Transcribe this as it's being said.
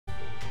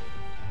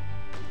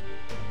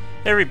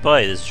Hey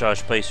everybody, this is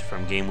Josh Placer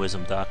from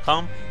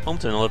GameWisdom.com, home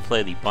to another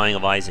play of the Binding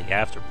of Isaac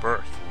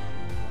Afterbirth.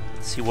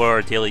 Let's see what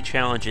our daily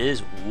challenge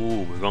is.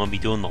 Ooh, we're going to be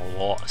doing the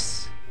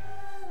loss.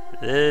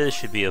 This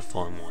should be a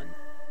fun one.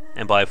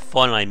 And by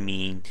fun I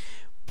mean,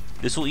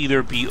 this will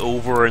either be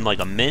over in like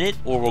a minute,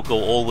 or we'll go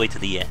all the way to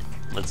the end.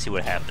 Let's see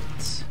what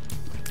happens.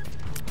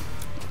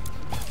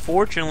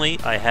 Fortunately,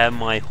 I have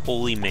my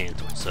Holy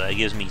Mantle, so that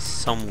gives me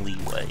some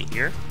leeway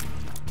here.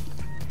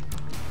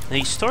 And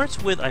he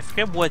starts with, I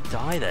forget what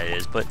die that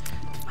is, but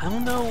I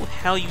don't know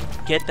how you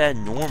get that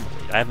normally.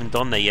 I haven't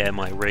done that yet in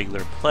my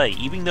regular play,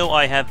 even though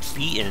I have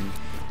beaten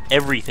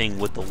everything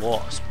with the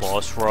loss.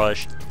 Boss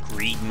Rush,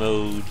 Greed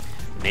Mode,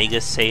 Mega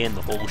Saiyan,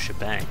 the whole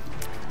shebang.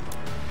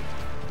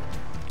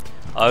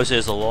 Obviously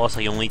as a loss,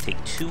 I only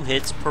take 2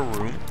 hits per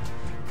room,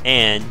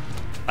 and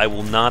I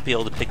will not be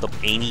able to pick up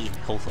any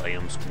health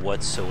items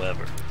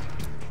whatsoever.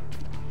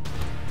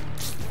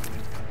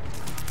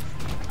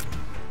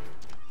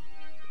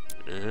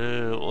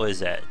 What is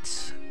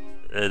that?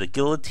 The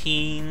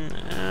guillotine?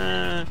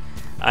 I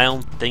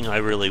don't think I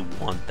really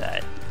want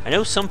that. I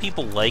know some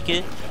people like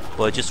it,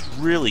 but it just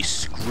really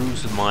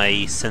screws with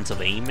my sense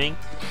of aiming.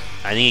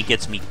 I think it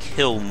gets me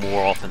killed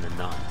more often than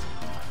not.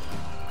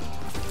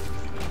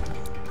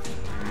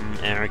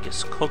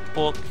 Anarchist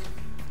Cookbook.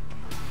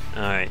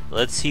 Alright,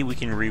 let's see if we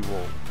can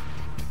re-roll.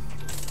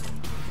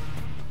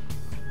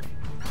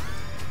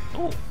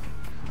 Oh,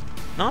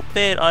 not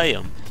bad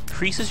item.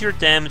 Increases your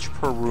damage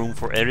per room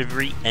for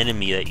every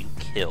enemy that you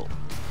kill.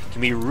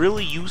 Can be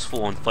really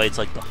useful in fights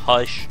like the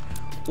Hush,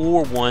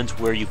 or ones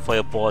where you fight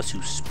a boss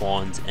who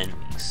spawns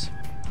enemies.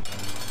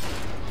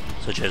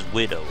 Such as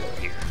Widow over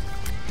here.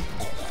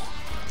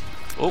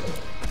 Oh,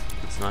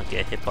 let's not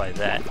get hit by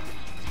that.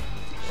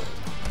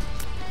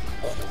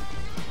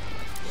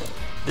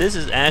 This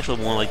is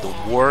actually one of like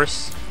the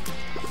worst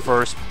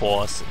first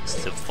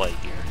bosses to fight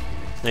here.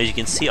 Now, as you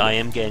can see, I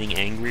am getting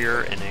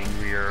angrier and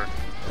angrier,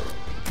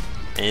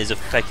 and it is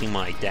affecting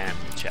my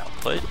damage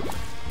output.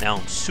 Now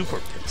I'm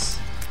super pissed.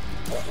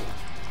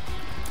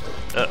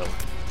 Uh-oh.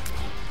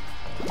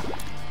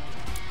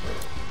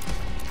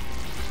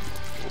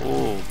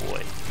 Oh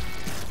boy.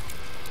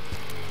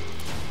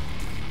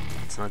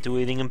 Let's not do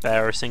anything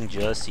embarrassing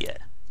just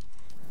yet.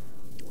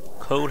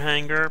 Code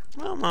hanger,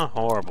 well, not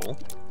horrible.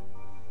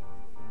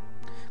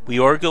 We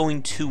are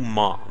going to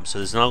Mom, so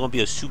there's not going to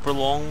be a super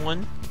long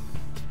one,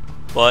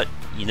 but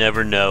you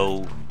never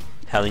know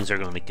how things are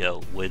going to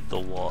go with the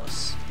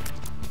loss.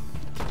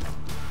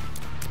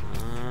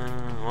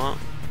 Well,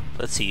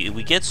 let's see. If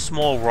we get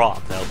Small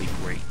Rock, that'll be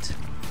great.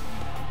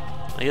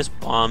 I guess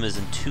Bomb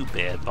isn't too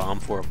bad. Bomb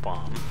for a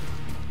bomb.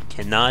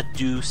 Cannot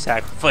do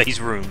sacrifice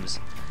rooms.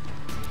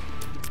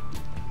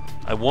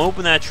 I won't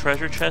open that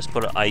treasure chest,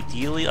 but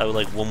ideally I would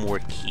like one more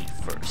key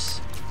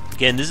first.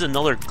 Again, this is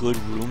another good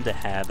room to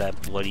have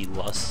that Bloody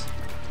Lust,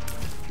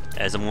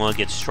 as I'm going to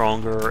get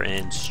stronger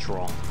and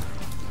stronger.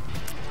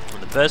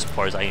 And the best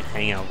part is I can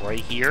hang out right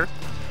here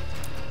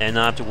and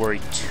not have to worry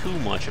too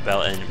much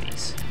about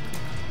enemies.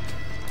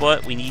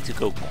 But we need to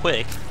go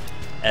quick,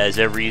 as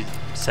every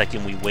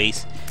second we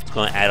waste is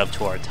going to add up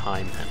to our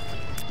time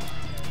handling.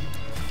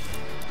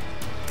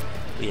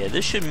 But yeah,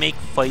 this should make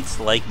fights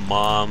like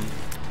Mom,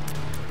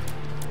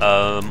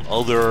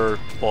 other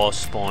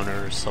boss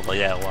spawners, stuff like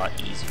that a lot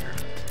easier.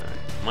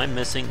 Am I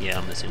missing? Yeah,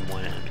 I'm missing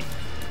one enemy.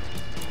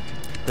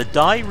 The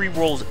die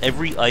rerolls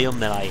every item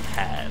that I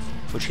have,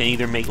 which can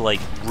either make like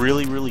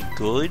really, really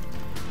good,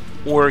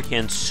 or it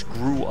can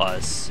screw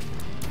us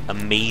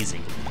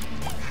amazing.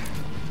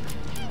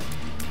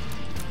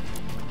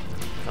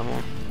 Come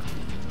on.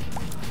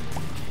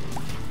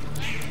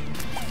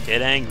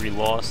 Get angry,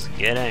 Lost.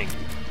 Get angry.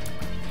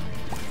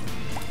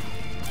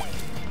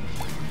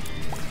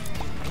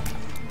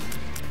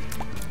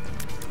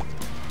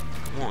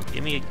 Come on,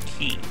 give me a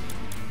key.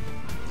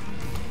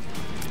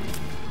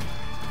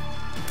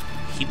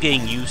 Keep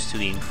getting used to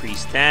the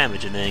increased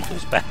damage, and then it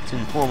goes back to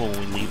normal when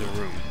we leave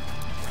the room.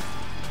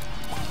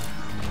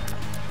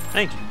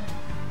 Thank you.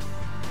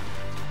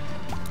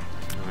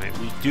 Alright,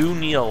 we do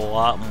need a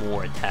lot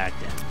more attack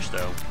damage,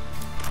 though.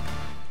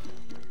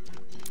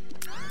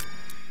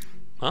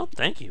 Well,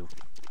 thank you.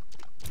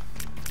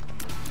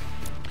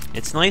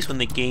 It's nice when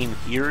the game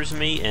hears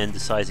me and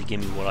decides to give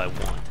me what I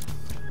want.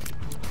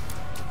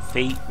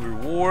 Fate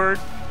Reward.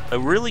 A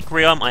really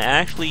great item. I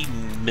actually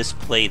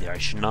misplayed there. I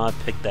should not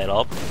have picked that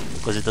up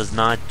because it does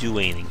not do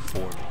anything for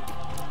me.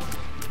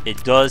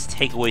 It does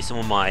take away some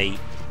of my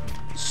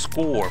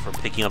score for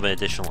picking up an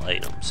additional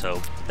item,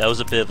 so that was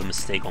a bit of a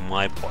mistake on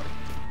my part.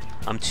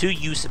 I'm too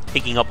used to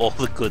picking up all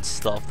the good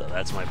stuff, though.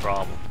 That's my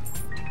problem.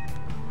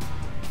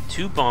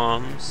 2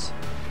 bombs.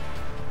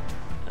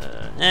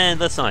 And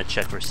let's not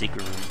check for a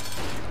secret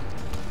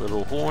room.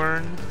 Little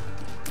horn.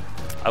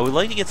 I would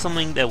like to get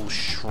something that will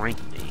shrink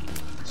me.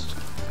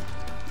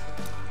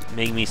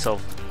 Make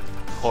myself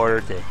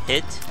harder to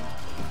hit.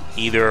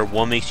 Either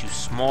one makes you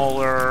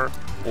smaller,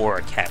 or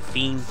a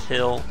caffeine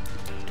pill.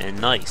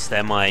 And nice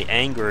that my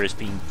anger is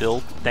being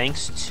built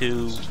thanks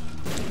to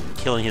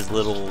killing his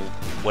little,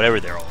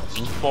 whatever they're all,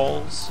 ink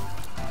balls.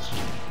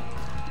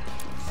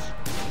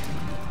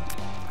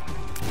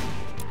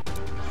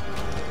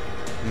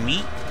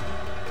 meat.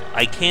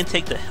 I can't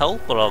take the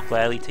health, but I'll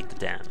gladly take the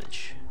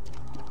damage.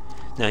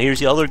 Now here's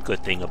the other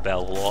good thing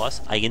about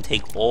loss. I can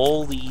take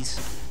all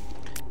these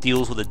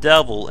deals with the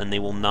devil and they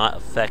will not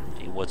affect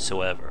me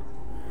whatsoever.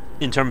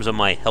 In terms of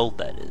my health,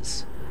 that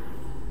is.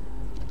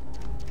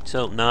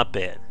 So, not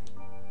bad.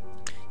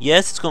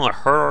 Yes, it's going to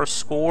hurt our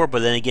score,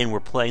 but then again, we're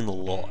playing the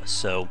loss.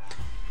 So,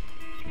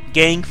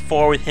 getting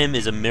far with him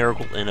is a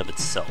miracle in of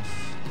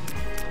itself.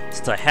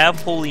 Since I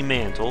have Holy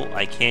Mantle,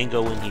 I can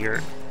go in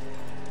here.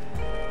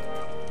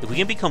 If we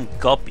can become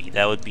Guppy,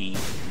 that would be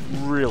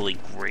really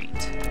great.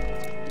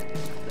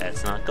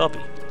 That's not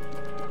Guppy.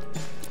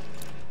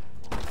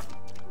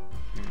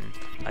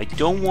 I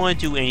don't want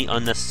to do any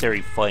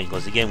unnecessary fighting,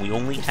 because again, we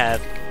only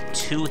have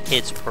 2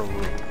 hits per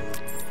room.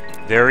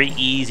 Very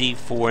easy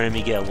for him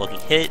to get a lucky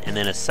hit, and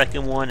then a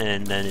second one,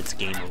 and then it's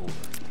game over.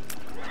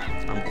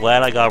 I'm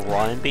glad I got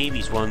Rotten Baby.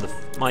 He's one of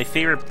my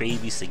favorite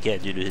babies to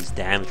get due to his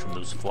damage from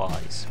those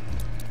flies.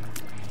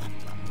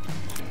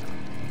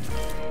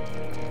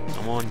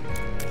 Come on.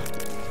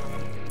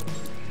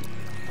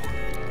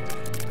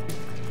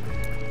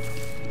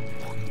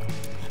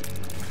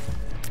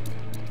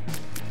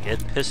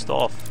 Get pissed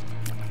off.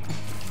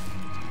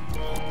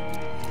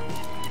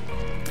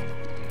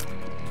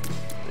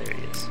 There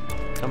he is.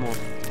 Come on.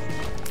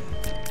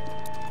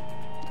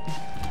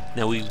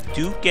 Now we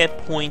do get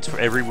points for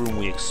every room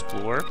we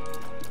explore,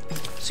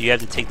 so you have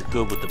to take the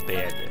good with the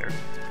bad there.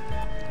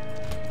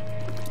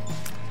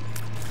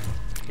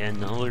 Again,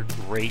 another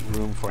great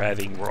room for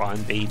having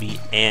Ron Baby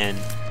and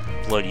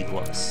Bloody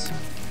Lust.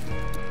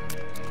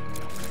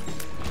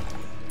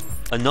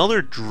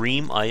 Another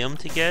dream item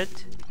to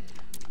get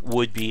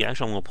would be,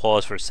 actually I'm going to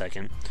pause for a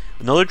second.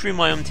 Another dream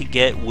item to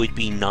get would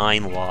be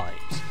 9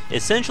 lives. It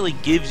essentially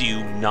gives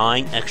you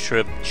 9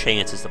 extra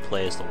chances to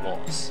play as the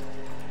loss.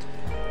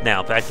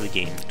 Now, back to the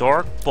game.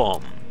 Dark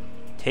Bum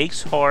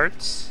takes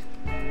hearts,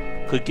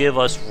 could give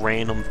us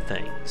random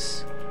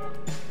things.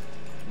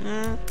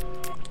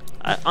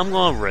 I'm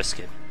going to risk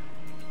it.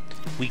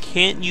 We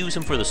can't use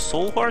him for the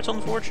soul hearts,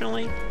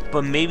 unfortunately,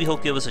 but maybe he'll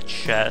give us a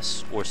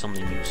chest or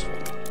something useful.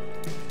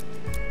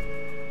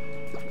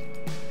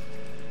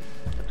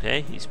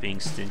 Okay, he's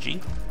being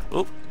stingy.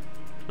 Oh,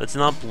 let's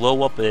not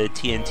blow up a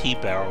TNT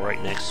barrel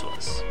right next to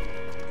us.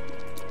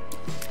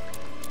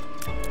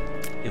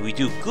 If we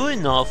do good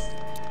enough,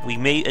 we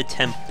may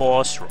attempt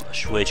Boss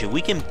Rush, which if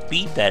we can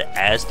beat that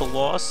as the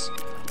loss,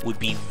 would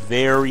be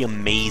very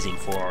amazing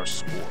for our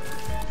score.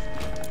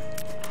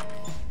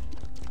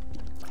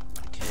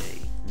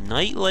 Okay,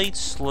 Nightlight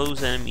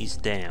slows enemies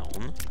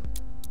down.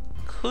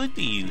 Could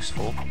be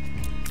useful.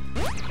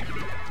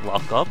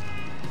 Lock up.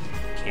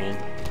 Can't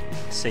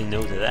say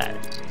no to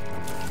that.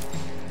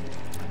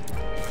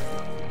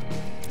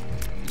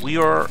 We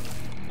are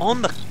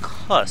on the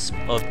cusp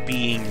of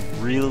being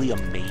really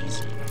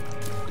amazing.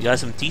 We got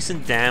some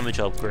decent damage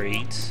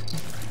upgrades.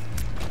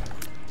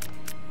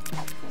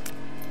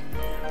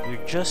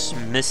 We're just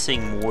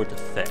missing more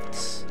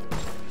defects.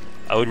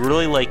 I would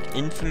really like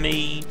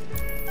Infamy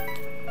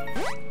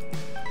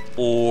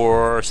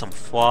or some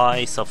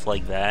fly, stuff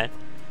like that.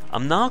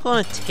 I'm not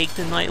going to take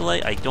the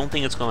Nightlight. I don't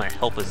think it's going to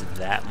help us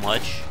that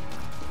much.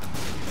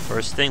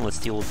 First thing, let's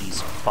deal with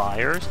these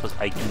fires, because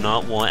I do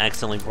not want to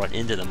accidentally run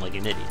into them like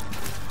an idiot.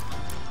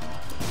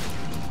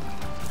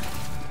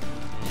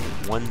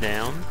 Okay, 1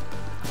 down.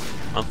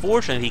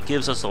 Unfortunately, if he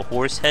gives us a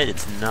horse head,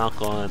 it's not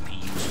going to be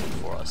useful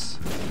for us.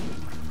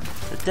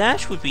 The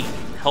dash would be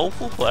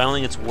helpful, but I don't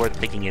think it's worth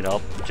picking it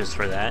up just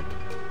for that.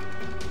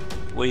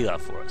 What do you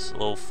got for us? A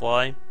little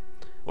fly?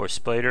 Or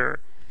spider?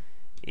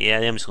 Yeah,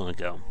 I'm just going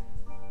to go.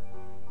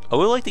 I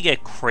would like to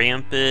get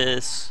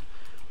Krampus.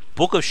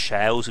 Book of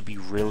Shadows would be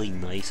really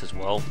nice as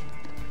well.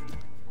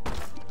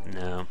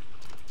 No.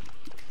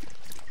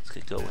 Let's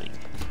get going.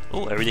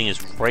 Oh, everything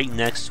is right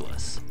next to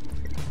us.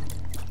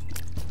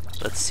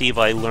 Let's see if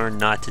I learn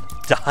not to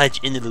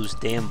dodge into those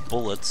damn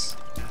bullets.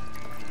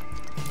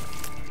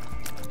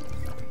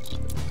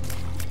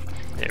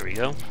 There we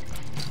go.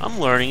 I'm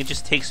learning, it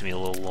just takes me a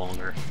little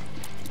longer.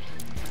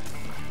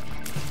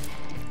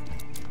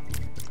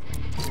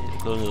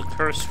 Go to the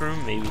curse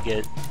room, maybe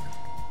get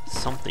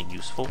something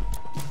useful.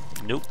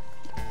 Nope.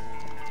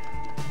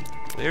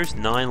 Where's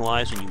 9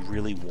 lives when you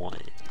really want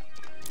it?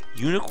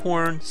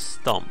 Unicorn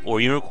Stump,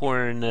 or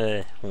Unicorn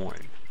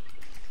Horn.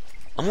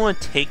 I'm going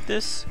to take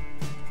this.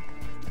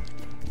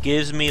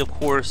 Gives me, of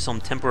course, some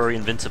temporary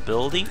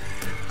invincibility.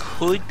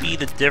 Could be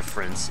the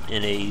difference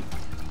in a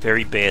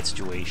very bad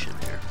situation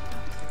there.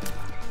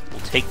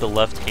 We'll take the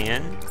left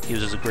hand.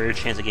 Gives us a greater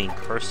chance of getting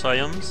curse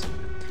items.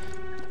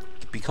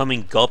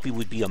 Becoming Guppy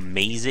would be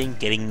amazing.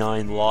 Getting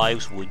 9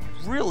 lives would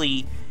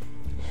really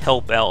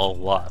help out a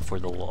lot for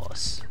the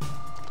loss.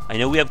 I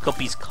know we have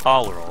Guppy's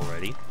collar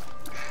already.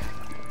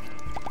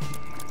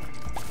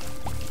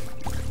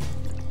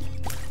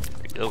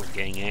 There we go, we're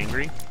getting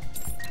angry.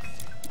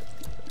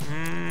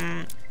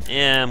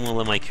 Yeah, I'm gonna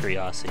let my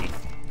curiosity.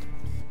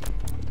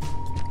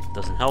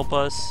 Doesn't help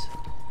us.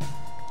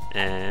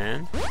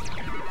 And...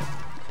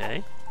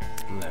 okay.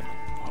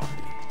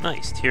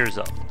 Nice, tears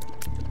up.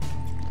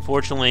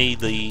 Fortunately,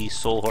 the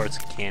soul hearts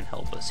can't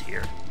help us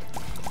here.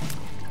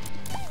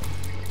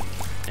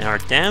 And our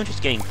damage is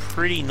getting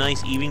pretty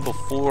nice even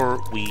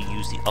before we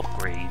use the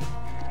upgrade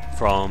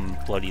from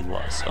Bloody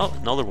Lust. Oh,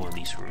 another one of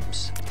these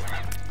rooms.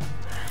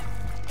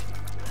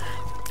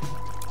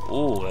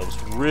 Oh, that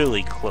was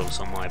really close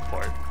on my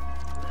part.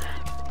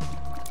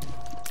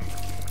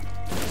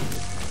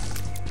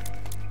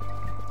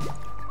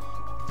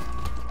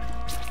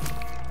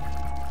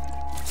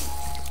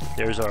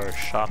 There's our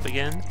shop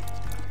again.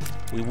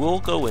 We will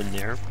go in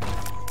there.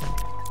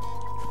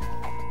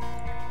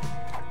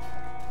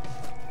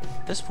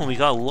 At this point, we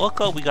got Look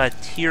Up, we got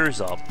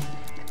Tears Up.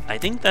 I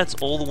think that's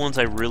all the ones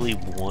I really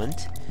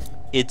want.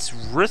 It's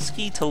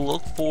risky to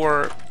look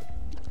for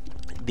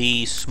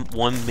the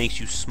one makes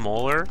you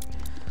smaller,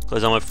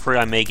 because I'm afraid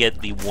I may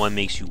get the one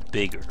makes you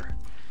bigger.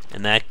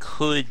 And that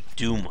could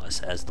doom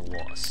us as the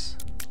loss.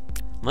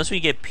 Unless we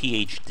get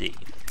PhD.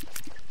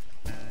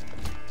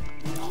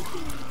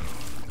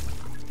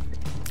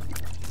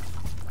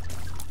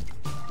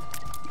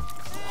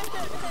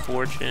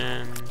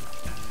 Fortune.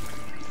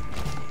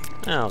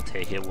 I'll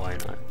take it, why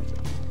not?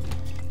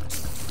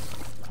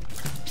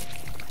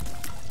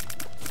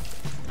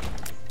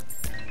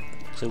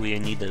 So we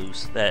need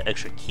that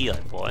extra key I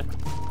bought.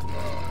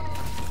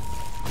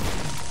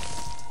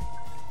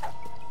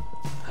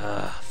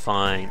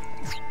 Fine.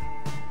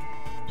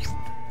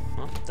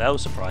 Well, that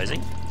was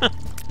surprising.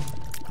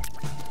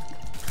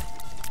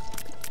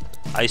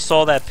 I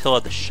saw that pill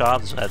at the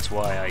shop, so that's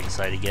why I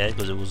decided to get it,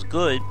 because it was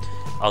good.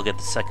 I'll get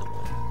the second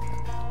one.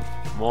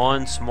 Come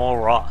on, small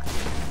rock.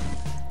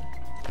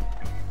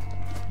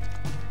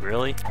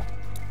 Really?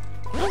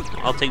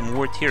 I'll take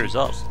more Tears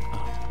Up.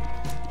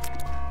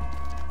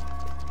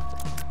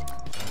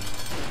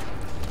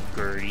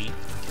 Gertie.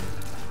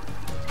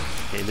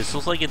 Okay, this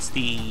looks like it's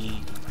the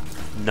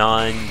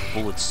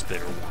non-bullet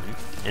spitter one.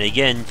 And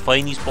again,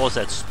 fighting these balls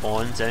that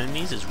spawns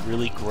enemies is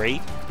really great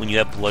when you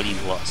have Bloody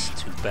Lust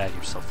to back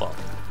yourself up.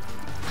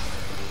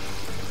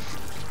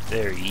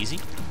 Very easy.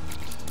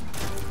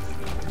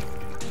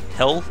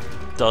 Health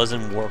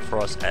doesn't work for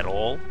us at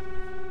all.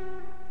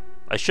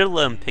 I should have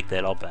let him pick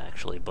that up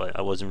actually, but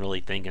I wasn't really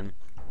thinking.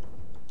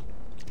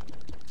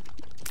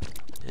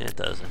 It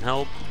doesn't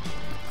help.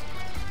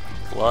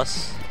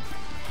 Plus.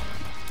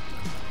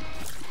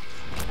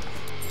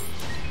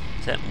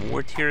 Is that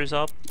more Tears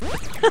Up?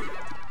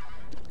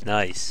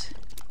 Nice.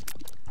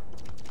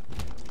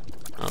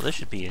 Oh, this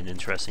should be an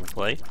interesting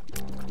play.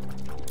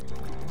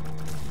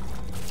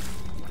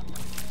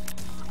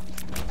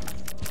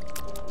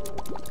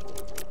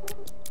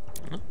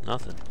 Oh,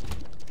 nothing.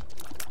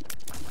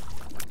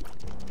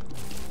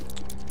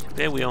 Too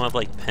bad we don't have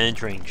like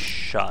penetrating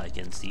shot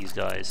against these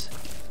guys.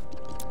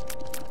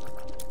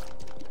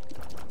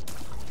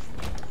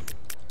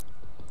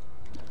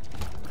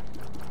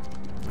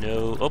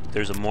 No. Oh,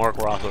 there's a Mark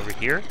Rock over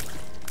here.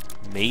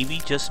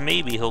 Maybe, just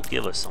maybe, he'll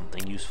give us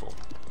something useful.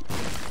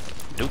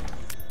 Nope.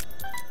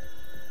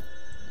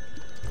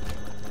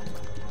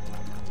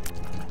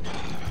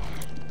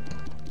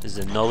 This is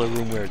another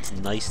room where it's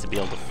nice to be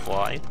able to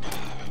fly.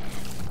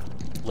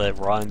 Let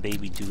Rotten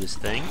Baby do his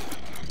thing.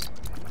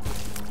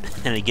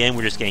 And again,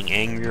 we're just getting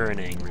angrier and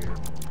angrier.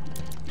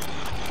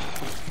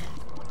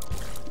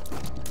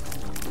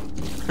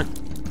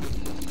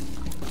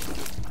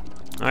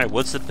 Alright,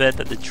 what's the bet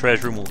that the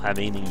treasure room will have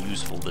anything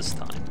useful this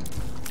time?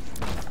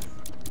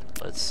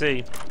 Let's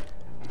see.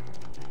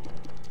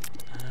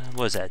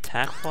 What is that?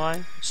 Attack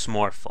fly?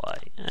 Smart fly.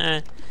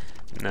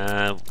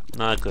 Nah,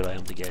 not a good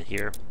item to get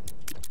here.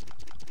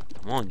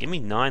 Come on, give me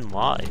 9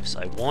 lives.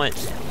 I want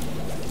it.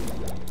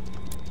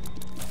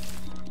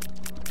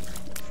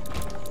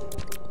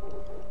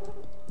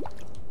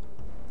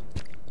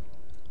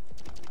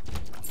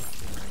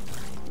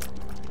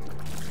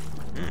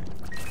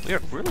 We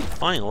are really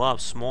finding a lot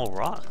of small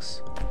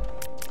rocks.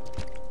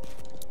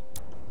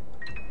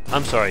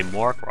 I'm sorry,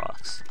 Mark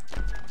Rocks.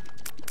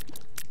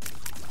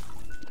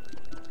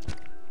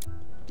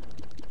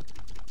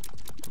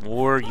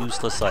 More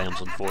useless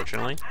items,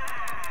 unfortunately.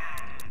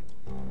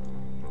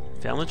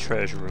 Found the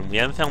treasure room. We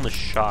haven't found the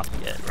shop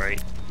yet,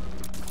 right?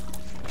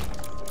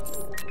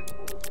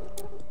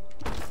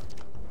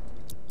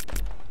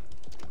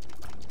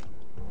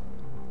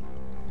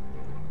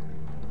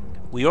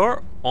 We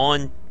are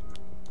on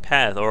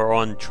path, or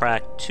on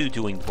track to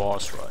doing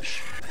boss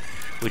rush,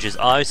 which is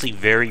obviously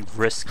very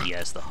risky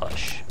as the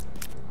Hush.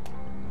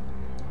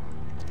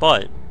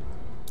 But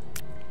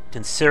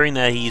considering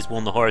that he's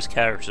one of the hardest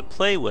characters to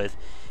play with,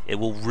 it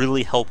will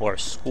really help our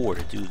score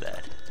to do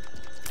that.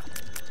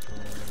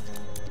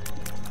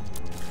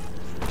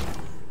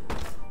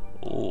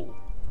 Oh,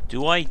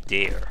 do I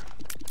dare?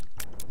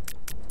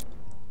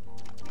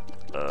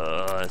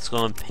 It's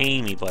gonna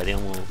pain me, but I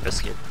don't want to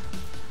risk it.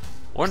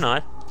 Or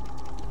not.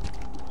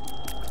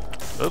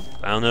 Oh,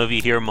 I don't know if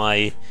you hear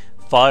my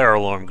fire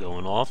alarm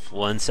going off.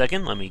 1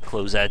 second, let me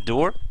close that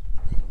door.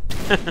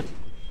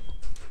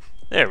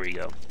 There we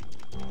go.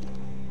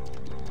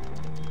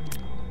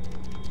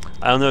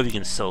 I don't know if you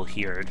can still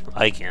hear it.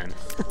 I can.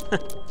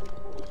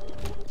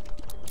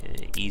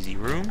 Okay, easy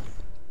room.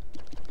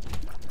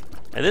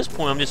 At this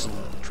point, I'm just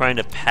trying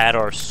to pad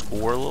our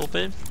score a little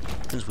bit,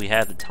 since we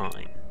have the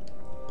time.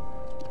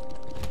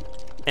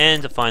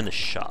 And to find the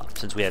shop,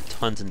 since we have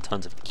tons and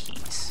tons of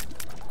keys.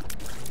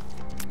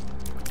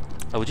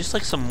 I would just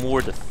like some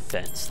more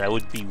defense. That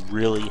would be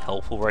really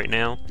helpful right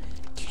now.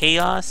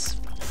 Chaos?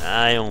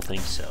 I don't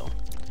think so.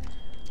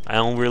 I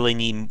don't really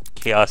need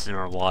chaos in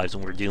our lives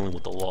when we're dealing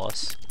with the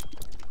loss.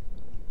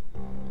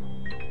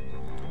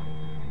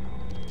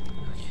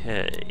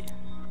 Okay.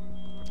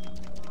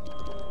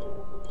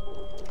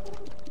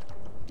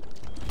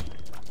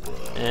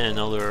 And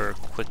another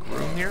quick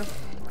room here.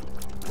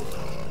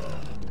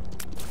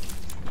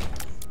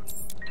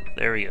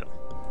 There we go.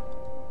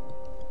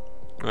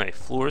 Alright,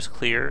 floor is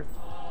clear.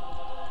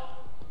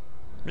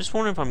 I'm just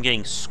wondering if I'm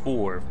getting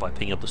scored by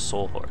picking up the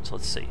soul hearts.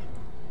 Let's see.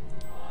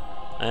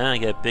 And I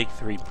get big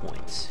 3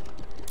 points.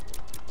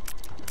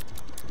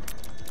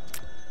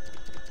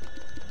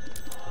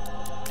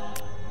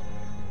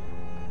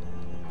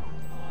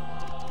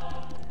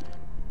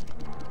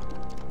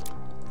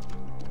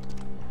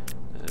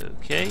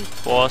 Okay,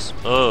 boss.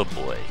 Oh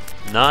boy.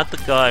 Not the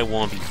guy I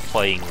want to be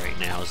fighting right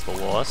now is the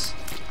loss.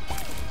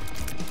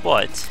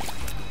 But,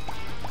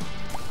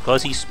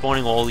 because he's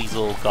spawning all these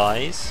little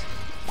guys,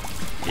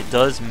 it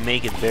does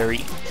make it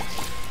very...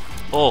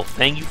 Oh,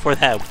 thank you for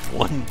that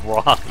one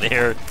rock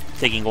there,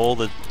 taking all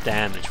the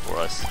damage for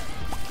us.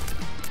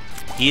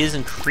 He is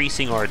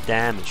increasing our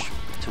damage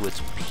to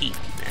its peak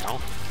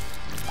now.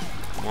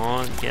 Come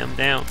on, get him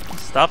down.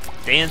 Stop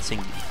dancing,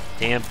 you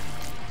damn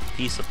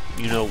piece of,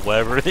 you know,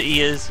 whatever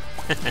he is.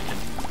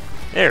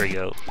 There we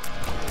go.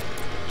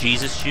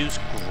 Jesus juice,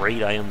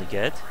 great item to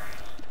get.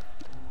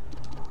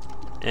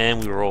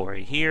 And we roll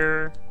right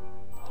here.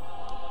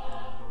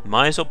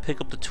 Might as well pick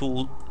up the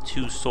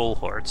two soul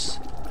hearts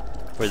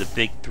for the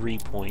big 3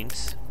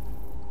 points.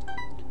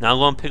 Now I'm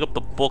going to pick up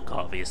the book,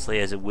 obviously,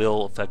 as it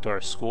will affect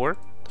our score.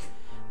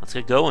 Let's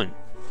get going.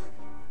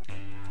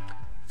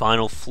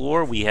 Final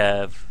floor, we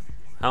have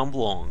how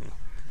long?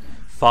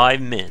 5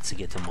 minutes to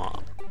get to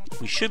Mom.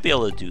 We should be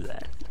able to do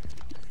that.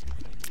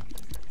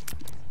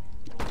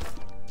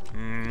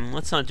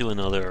 Let's not do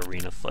another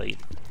arena fight.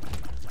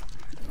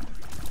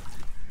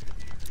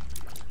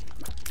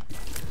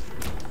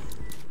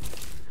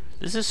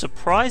 This is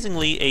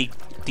surprisingly a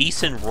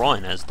decent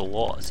run as the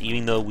loss,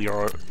 even though we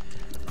are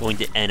going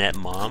to end at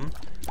Mom.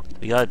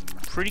 We got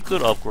pretty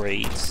good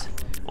upgrades,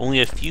 only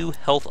a few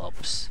health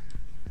ups.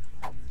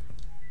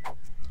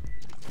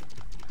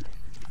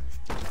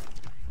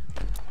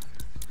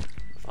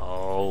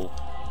 Oh.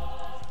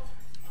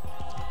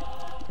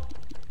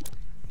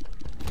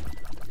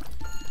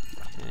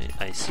 Okay,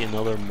 I see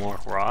another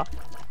more rock.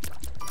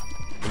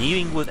 And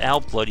even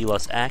without Bloody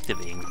Lust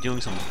activating, we're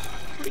doing some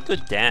pretty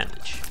good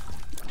damage.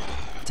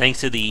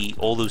 Thanks to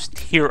all those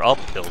tear up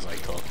pills I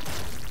took.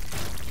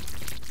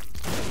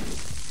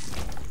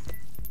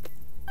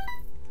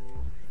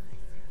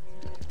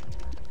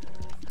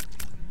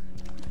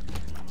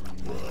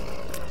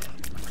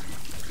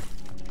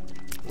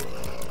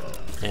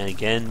 And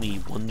again, the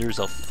wonders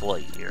of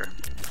flight here.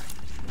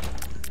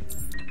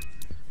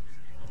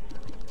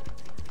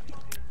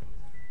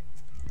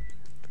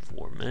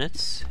 Four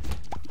minutes.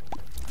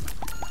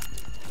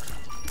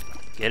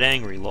 Get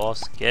angry,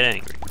 Lost. Get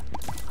angry.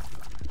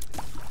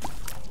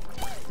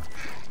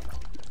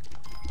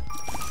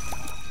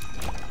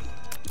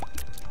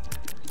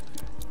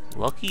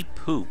 Lucky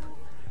poop.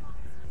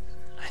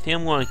 I think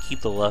I'm going to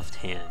keep the left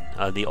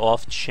hand. The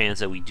off chance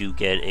that we do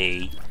get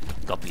a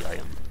guppy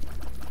item.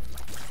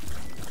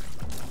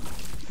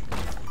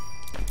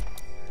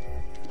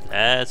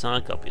 That's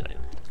not a guppy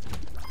item.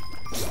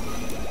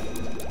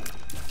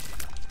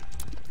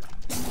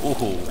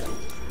 Ooh.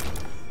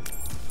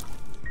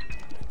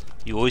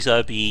 You always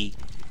gotta be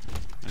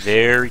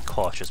very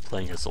cautious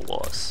playing as a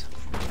loss.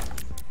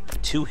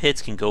 2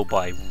 hits can go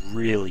by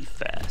really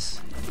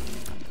fast.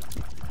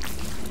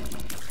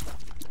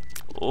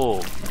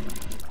 Oh.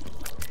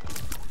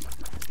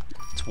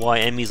 That's why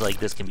enemies like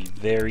this can be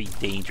very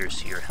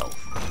dangerous to your health.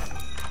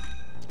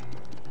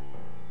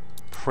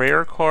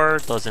 Prayer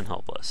card doesn't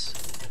help us.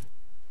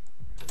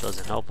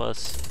 Doesn't help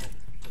us.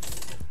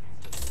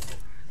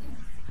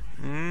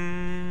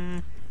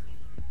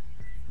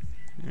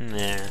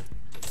 Nah.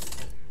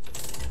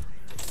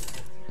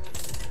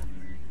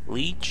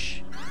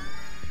 Leech?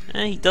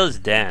 He does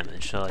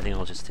damage, so I think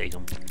I'll just take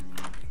him.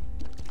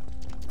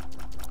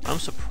 I'm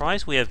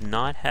surprised we have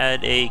not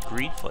had a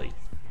greed fight.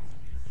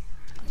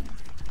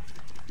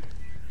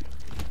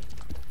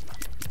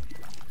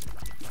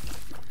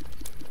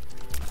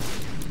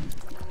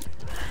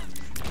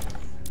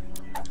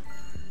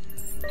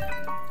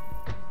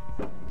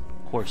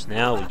 Of course,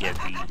 now we get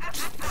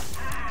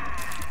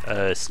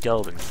the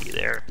skeleton key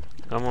there.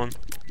 Come on.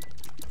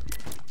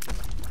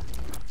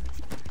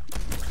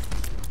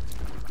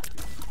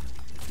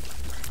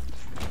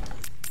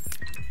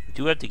 We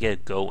do have to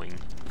get going.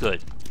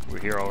 Good. We're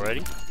here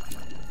already.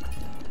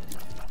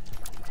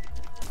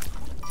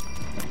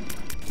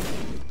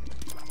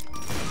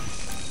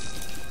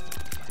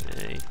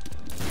 Okay.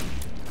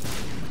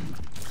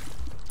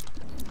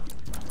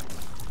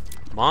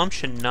 Mom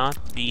should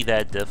not be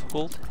that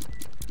difficult,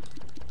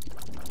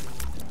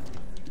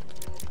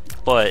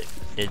 but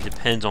it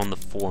depends on the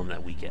form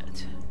that we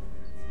get.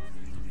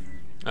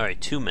 Alright,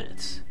 2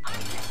 minutes.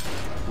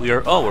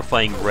 We're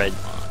fighting Red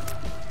Mom,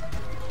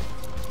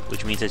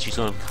 which means that she's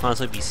going to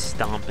constantly be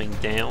stomping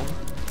down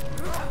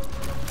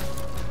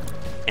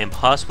and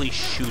possibly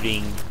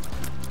shooting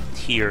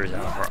tears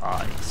out of her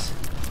eyes.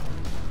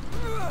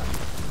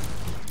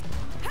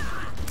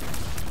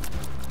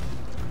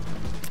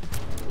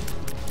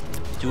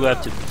 Do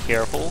have to be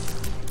careful.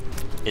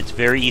 It's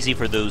very easy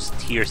for those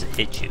tears to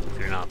hit you if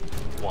you're not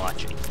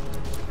watching.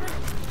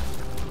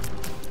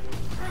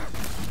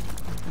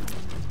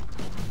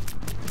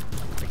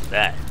 Like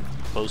that.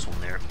 Close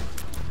one there.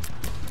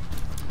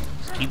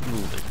 Just keep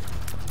moving.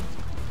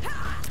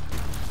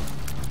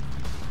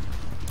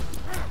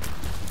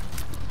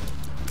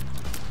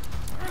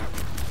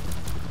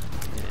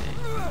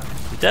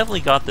 Okay. We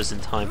definitely got this in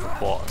time for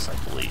boss, I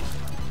believe.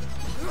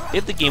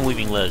 If the game will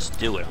even let us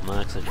do it, I'm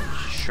not actually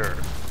sure.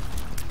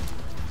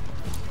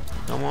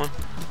 Come on.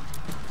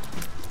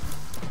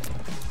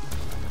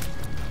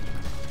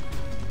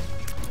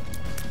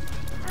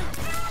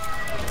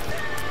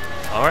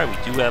 Alright,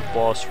 we do have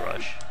boss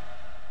rush.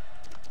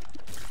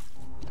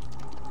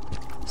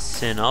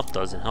 Sin up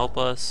doesn't help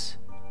us.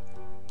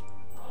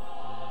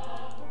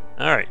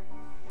 Alright.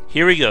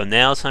 Here we go.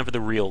 Now it's time for the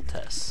real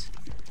tests.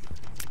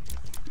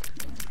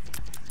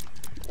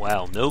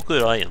 Wow, no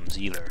good items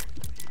either.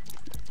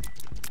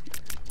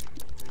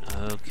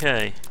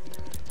 Okay.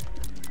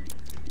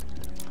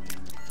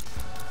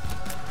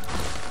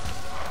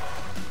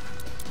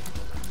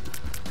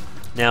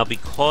 Now,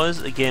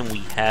 because, again, we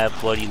have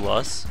Bloody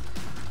Lust,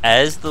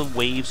 as the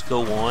waves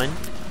go on,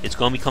 it's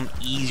going to become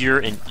easier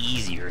and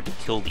easier to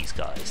kill these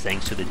guys,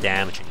 thanks to the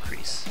damage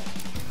increase.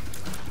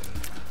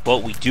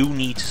 But we do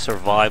need to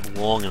survive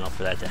long enough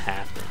for that to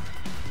happen.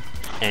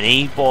 And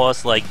any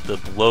boss like the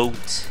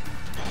Bloat,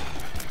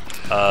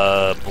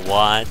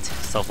 Blot,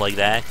 stuff like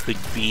that, could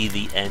be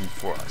the end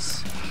for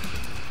us.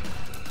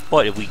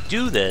 But if we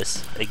do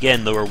this,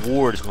 again, the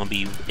reward is going to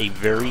be a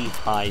very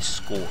high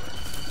score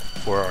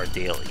for our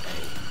daily aid.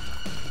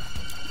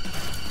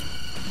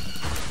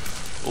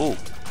 Ooh,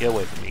 get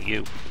away from me,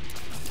 you.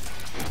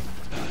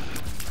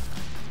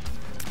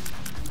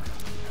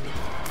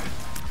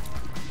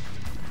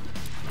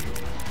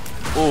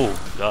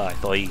 Oh, God, I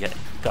thought you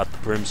got the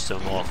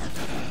brimstone off.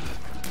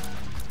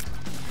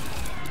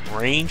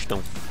 Range,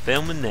 don't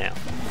film it now.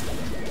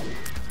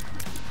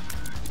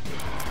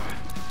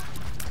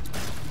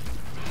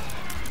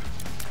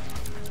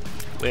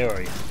 Where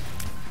are you?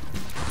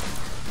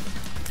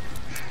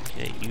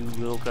 Okay, you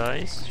little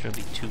guys. This shouldn't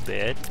be too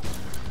bad.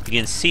 You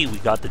can see we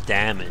got the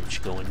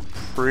damage going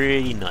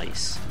pretty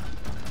nice.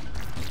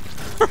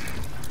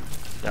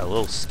 Got a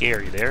little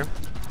scary there.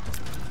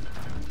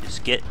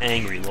 Just get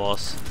angry,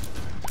 Loss.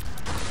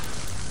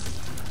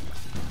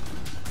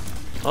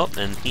 Oh,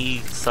 and he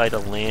decided to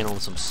land on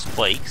some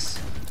spikes.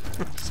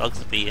 Sucks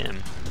to be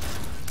him.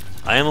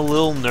 I am a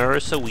little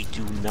nervous, so we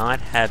do not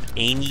have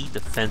any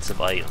defensive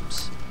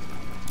items.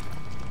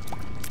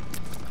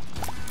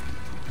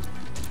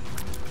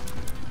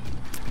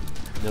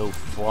 No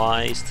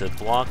flies to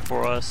block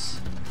for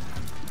us.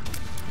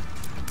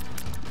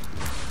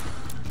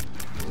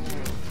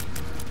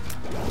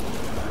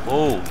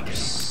 Oh, you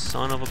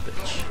son of a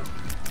bitch.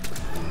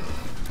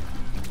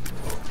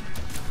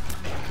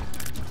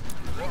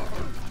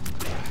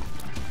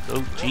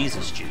 Oh,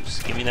 Jesus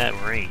juice. Give me that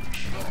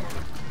range.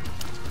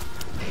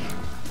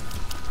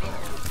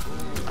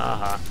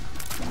 Aha.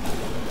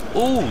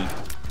 Ooh!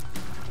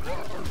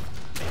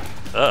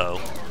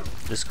 Uh-oh.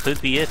 This could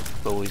be it,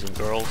 boys and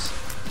girls.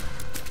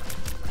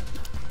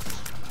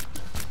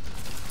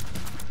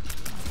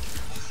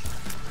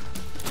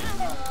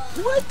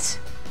 What?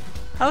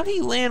 How did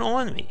he land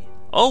on me?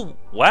 Oh,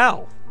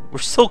 wow. We're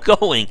still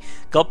going.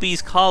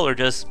 Guppy's collar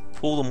just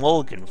pulled a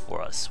mulligan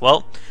for us.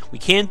 Well, we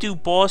can't do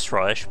boss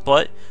rush,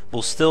 but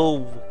we'll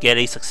still get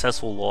a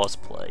successful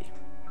Lost play.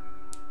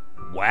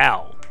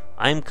 Wow.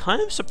 I'm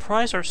kind of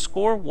surprised our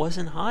score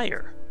wasn't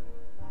higher.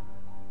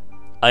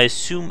 I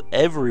assume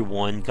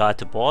everyone got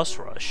to boss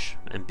rush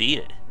and beat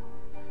it.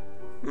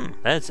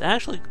 That's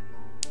actually...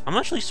 I'm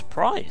actually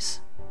surprised.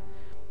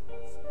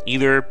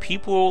 Either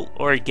people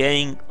are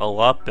getting a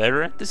lot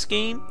better at this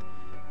game,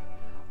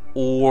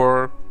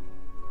 or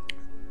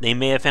they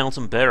may have found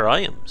some better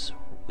items.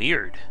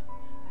 Weird.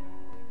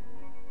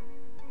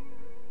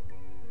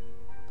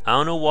 I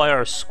don't know why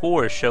our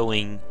score is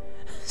showing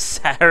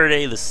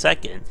Saturday the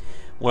 2nd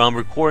when I'm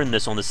recording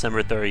this on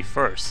December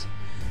 31st.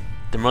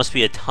 There must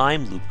be a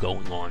time loop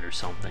going on or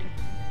something.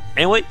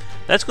 Anyway,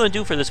 that's going to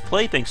do for this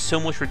play. Thanks so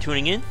much for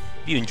tuning in.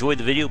 If you enjoyed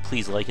the video,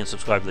 please like and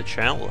subscribe to the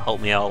channel. It will help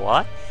me out a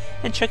lot.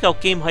 And check out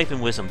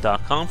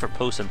game-wisdom.com for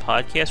posts and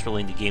podcasts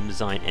relating to game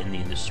design and the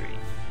industry,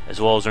 as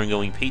well as our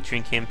ongoing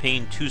Patreon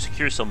campaign to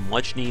secure some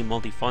much-needed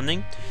monthly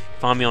funding.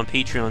 Find me on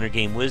Patreon under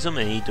Game Wisdom,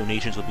 and any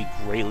donations would be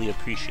greatly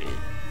appreciated.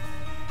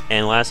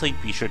 And lastly,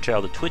 be sure to check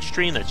out the Twitch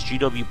stream. That's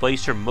GW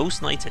Beister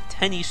most nights at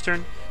 10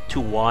 Eastern to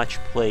watch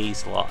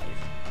plays live.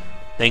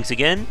 Thanks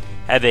again.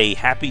 Have a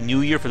happy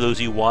new year for those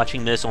of you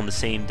watching this on the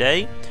same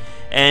day.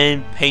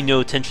 And pay no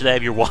attention to that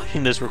if you're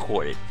watching this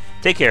recorded.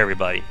 Take care,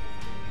 everybody.